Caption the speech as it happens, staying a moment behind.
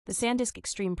The SanDisk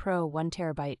Extreme PRO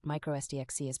 1TB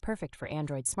microSDXC is perfect for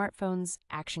Android smartphones,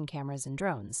 action cameras, and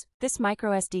drones. This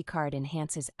microSD card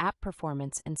enhances app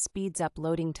performance and speeds up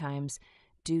loading times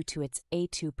due to its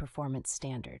A2 performance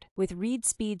standard. With read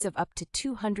speeds of up to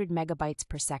 200 megabytes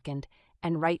per second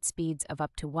and write speeds of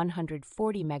up to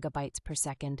 140 megabytes per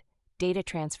second, data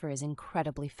transfer is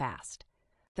incredibly fast.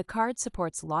 The card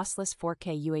supports lossless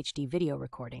 4K UHD video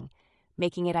recording,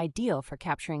 making it ideal for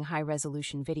capturing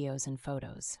high-resolution videos and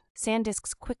photos.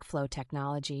 SanDisk's QuickFlow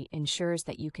technology ensures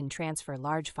that you can transfer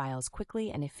large files quickly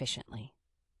and efficiently.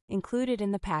 Included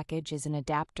in the package is an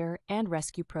adapter and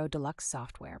RescuePRO Deluxe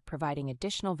software, providing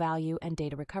additional value and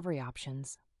data recovery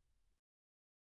options.